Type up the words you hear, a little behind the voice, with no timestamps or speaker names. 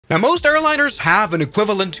Now, most airliners have an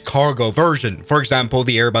equivalent cargo version. For example,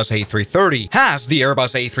 the Airbus A330 has the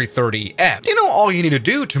Airbus A380F. You know, all you need to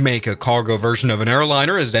do to make a cargo version of an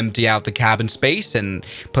airliner is empty out the cabin space and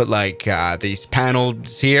put like these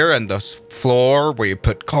panels here and the floor where you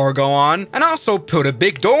put cargo on, and also put a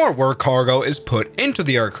big door where cargo is put into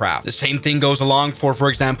the aircraft. The same thing goes along for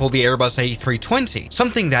example, the Airbus A320.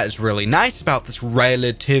 Something that is really nice about this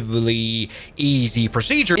relatively easy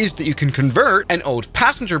procedure is that you can convert an old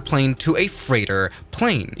passenger plane to a freighter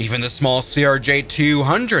plane. Even the small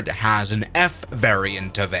CRJ-200 has an F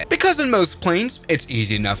variant of it, because in most planes, it's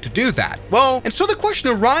easy enough to do that. Well, and so the question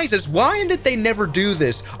arises, why did they never do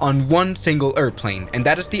this on one single airplane? And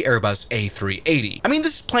that is the Airbus A380. I mean,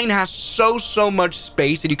 this plane has so much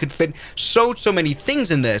space and you could fit so many things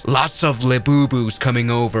in this. Lots of Labubus coming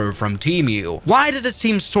over from Temu. Why did it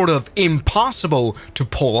seem sort of impossible to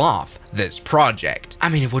pull off this project? I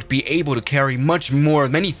mean, it would be able to carry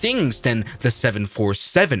many things than the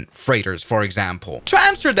 747 freighters, for example. To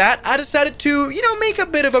answer that, I decided to, make a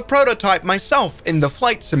bit of a prototype myself in the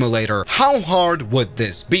flight simulator. How hard would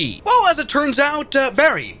this be? Well, as it turns out,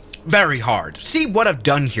 very hard. See, what I've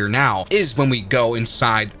done here now is when we go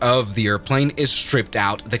inside of the airplane is stripped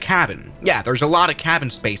out the cabin. Yeah, there's a lot of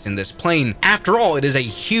cabin space in this plane. After all, it is a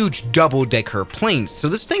huge double-decker plane, so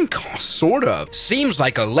this thing sort of seems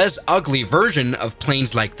like a less ugly version of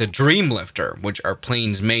planes like the Dreamlifter, which are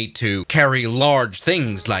planes made to carry large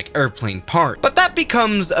things like airplane parts. But that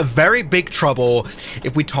becomes a very big trouble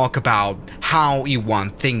if we talk about how you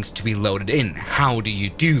want things to be loaded in. How do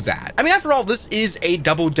you do that? I mean, after all, this is a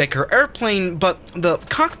double-decker airplane, but the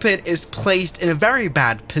cockpit is placed in a very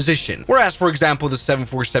bad position. Whereas, for example, the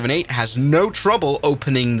 747-8 has no trouble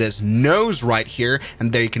opening this nose right here,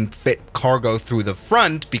 and there you can fit cargo through the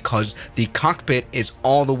front because the cockpit is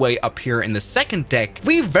all the way up here in the second deck.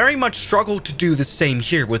 We very much struggle to do the same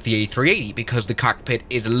here with the A380 because the cockpit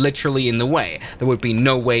is literally in the way. There would be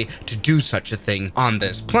no way to do such a thing on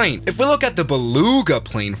this plane. If we look at the Beluga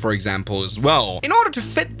plane, for example, as well, in order to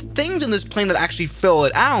fit things in this plane that actually fill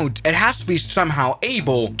it out, it has to be somehow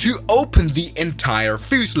able to open the entire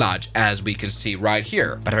fuselage, as we can see right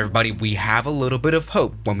here. But everybody, we have a little bit of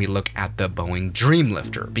hope when we look at the Boeing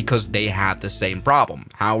Dreamlifter, because they have the same problem.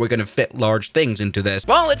 How are we going to fit large things into this?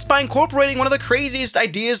 Well, it's by incorporating one of the craziest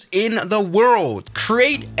ideas in the world.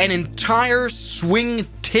 Create an entire swing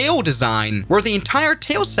tail design where the entire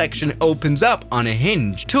tail section opens up on a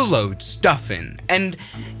hinge to load stuff in. And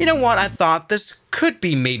you know what? I thought this could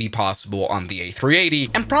be maybe possible on the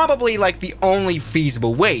A380, and probably like the only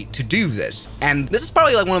feasible way to do this. And this is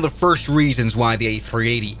probably like one of the first reasons why the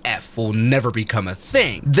A380F will never become a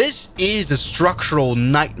thing. This is a structural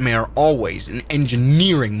nightmare always, an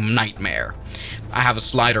engineering nightmare. I have a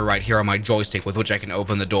slider right here on my joystick with which I can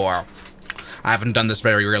open the door. I haven't done this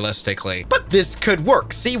very realistically, but this could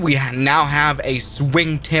work. See, we now have a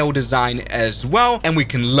swing tail design as well, and we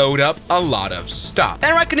can load up a lot of stuff.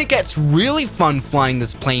 And I reckon it gets really fun flying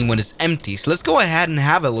this plane when it's empty, so let's go ahead and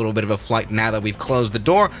have a little bit of a flight now that we've closed the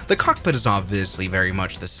door. The cockpit is obviously very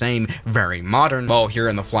much the same, very modern. Well, here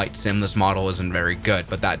in the flight sim, this model isn't very good,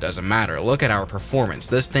 but that doesn't matter. Look at our performance.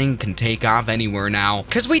 This thing can take off anywhere now,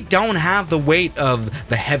 because we don't have the weight of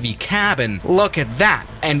the heavy cabin. Look at that.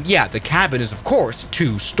 And yeah, the cabin is of course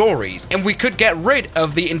 2 stories, and we could get rid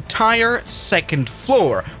of the entire second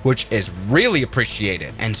floor, which is really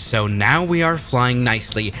appreciated. And so now we are flying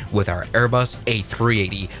nicely with our Airbus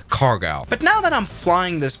A380 cargo. But now that I'm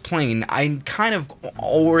flying this plane, I kind of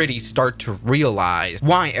already start to realize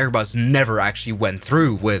why Airbus never actually went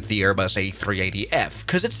through with the Airbus A380F,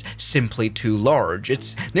 because it's simply too large.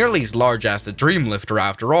 It's nearly as large as the Dreamlifter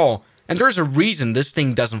after all. And there's a reason this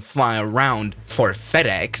thing doesn't fly around for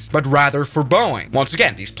FedEx, but rather for Boeing. Once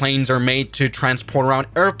again, these planes are made to transport around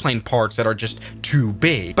airplane parts that are just too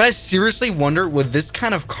big. But I seriously wonder, with this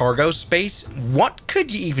kind of cargo space, what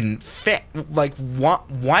could you even fit? Like,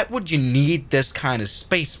 what would you need this kind of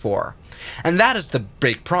space for? And that is the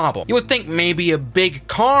big problem. You would think maybe a big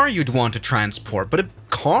car you'd want to transport, but a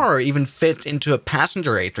car even fits into a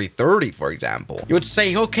passenger A330, for example. You would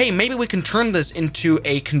say, okay, maybe we can turn this into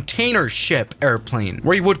a container ship airplane,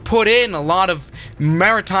 where you would put in a lot of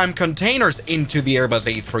maritime containers into the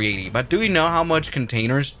Airbus A380. But do we know how much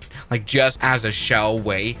containers, like just as a shell,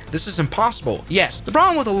 weigh? This is impossible. Yes, the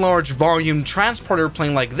problem with a large volume transport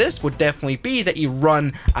airplane like this would definitely be that you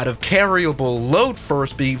run out of carryable load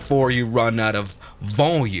first before you run out of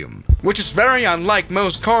volume, which is very unlike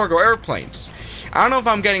most cargo airplanes. I don't know if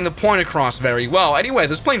I'm getting the point across very well. Anyway,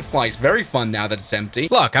 this plane flies very fun now that it's empty.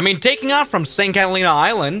 Look, I mean, taking off from St. Catalina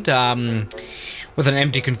Island, with an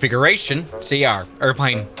empty configuration. See, our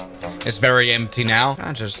airplane is very empty now.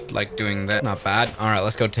 I just like doing that. Not bad. All right,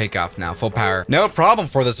 let's go take off now. Full power. No problem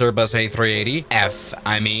for this Airbus A380F,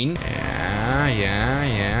 I mean.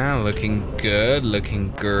 Yeah. Looking good.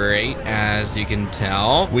 Looking great. As you can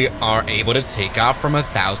tell, we are able to take off from a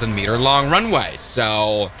 1,000-meter long runway.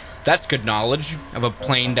 So that's good knowledge of a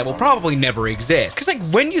plane that will probably never exist. Because like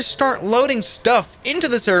when you start loading stuff into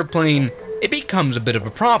this airplane, it becomes a bit of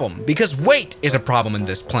a problem because weight is a problem in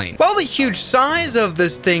this plane. While the huge size of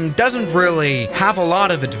this thing doesn't really have a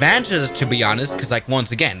lot of advantages, to be honest, because like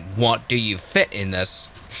once again, what do you fit in this?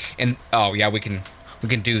 And oh yeah, we can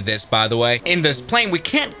do this, by the way. In this plane, we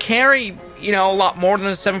can't carry, you know, a lot more than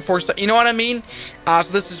a 747. You know what I mean?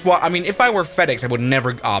 So this is what I mean. If I were FedEx, I would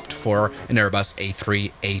never opt for an Airbus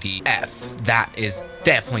A380F. That is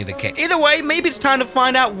definitely the case. Either way, maybe it's time to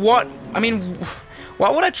find out what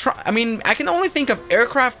would I try? I mean, I can only think of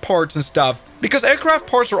aircraft parts and stuff because aircraft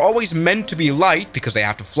parts are always meant to be light because they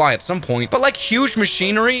have to fly at some point. But like huge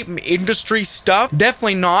machinery, industry stuff,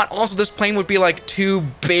 definitely not. Also, this plane would be like too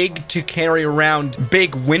big to carry around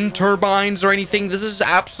big wind turbines or anything. This is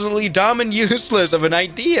absolutely dumb and useless of an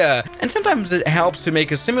idea. And sometimes it helps to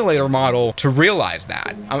make a simulator model to realize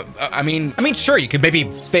that. I mean, sure, you could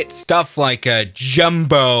maybe fit stuff like a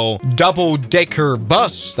jumbo double-decker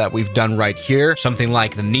bus that we've done right here. Something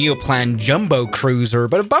like the Neoplan Jumbo Cruiser.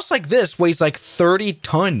 But a bus like this weighs like 30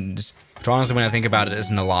 tons. Which honestly, when I think about it,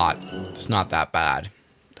 isn't a lot. It's not that bad.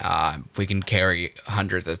 We can carry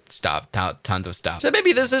hundreds of stuff, tons of stuff. So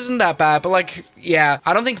maybe this isn't that bad, but like, yeah,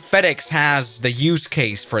 I don't think FedEx has the use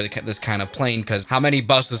case for this kind of plane because how many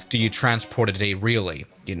buses do you transport a day really?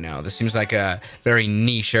 You know, this seems like a very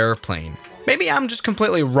niche airplane. Maybe I'm just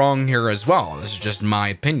completely wrong here as well. This is just my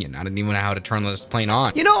opinion. I didn't even know how to turn this plane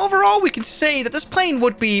on. You know, overall, we can say that this plane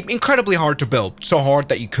would be incredibly hard to build. So hard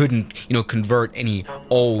that you couldn't, you know, convert any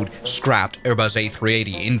old, scrapped Airbus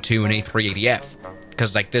A380 into an A380F.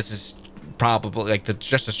 Because, like, this is probably, like,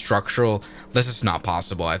 just a structural... This is not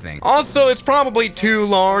possible, I think. Also, it's probably too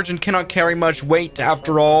large and cannot carry much weight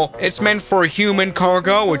after all. It's meant for human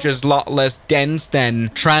cargo, which is a lot less dense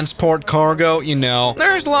than transport cargo, you know.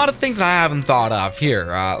 There's a lot of things that I haven't thought of here.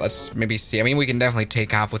 Let's maybe see. I mean, we can definitely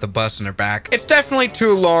take off with a bus in our back. It's definitely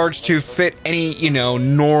too large to fit any, you know,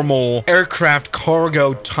 normal aircraft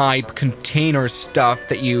cargo type container stuff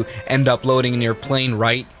that you end up loading in your plane,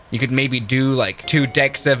 right? You could maybe do like 2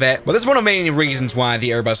 decks of it. But this is one of the main reasons why the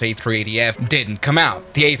Airbus A380F didn't come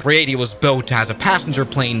out. The A380 was built as a passenger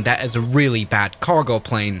plane that is a really bad cargo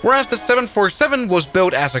plane. Whereas the 747 was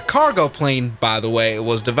built as a cargo plane, by the way, it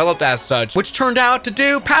was developed as such, which turned out to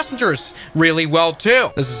do passengers really well too.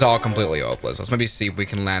 This is all completely hopeless. Let's maybe see if we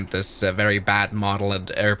can land this very bad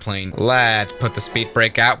modeled airplane. Let's put the speed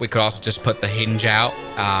brake out. We could also just put the hinge out.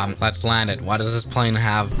 Let's land it. Why does this plane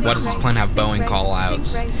have Boeing call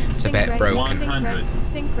outs? It's a bit broken.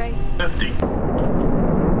 150.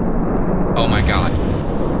 Oh my god.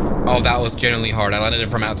 Oh, that was genuinely hard. I landed it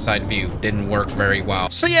from outside view. Didn't work very well.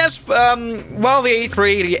 So yes, while the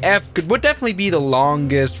A380F would definitely be the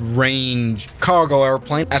longest range cargo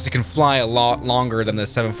airplane, as it can fly a lot longer than the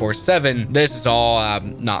 747, this is all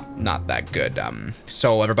not that good.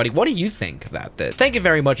 So everybody, what do you think about this? Thank you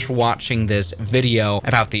very much for watching this video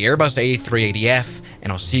about the Airbus A380F,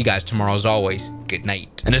 and I'll see you guys tomorrow as always. Good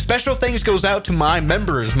night. And a special thanks goes out to my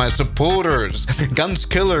members, my supporters, Guns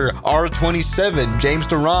Killer, R27, James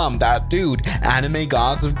Duram, That Dude, Anime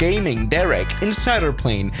Gods of Gaming, Derek, Insider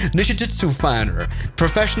Plane, Nishijitsu Fanner,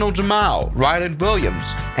 Professional Jamal, Ryland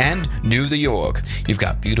Williams, and New the York. You've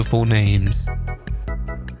got beautiful names.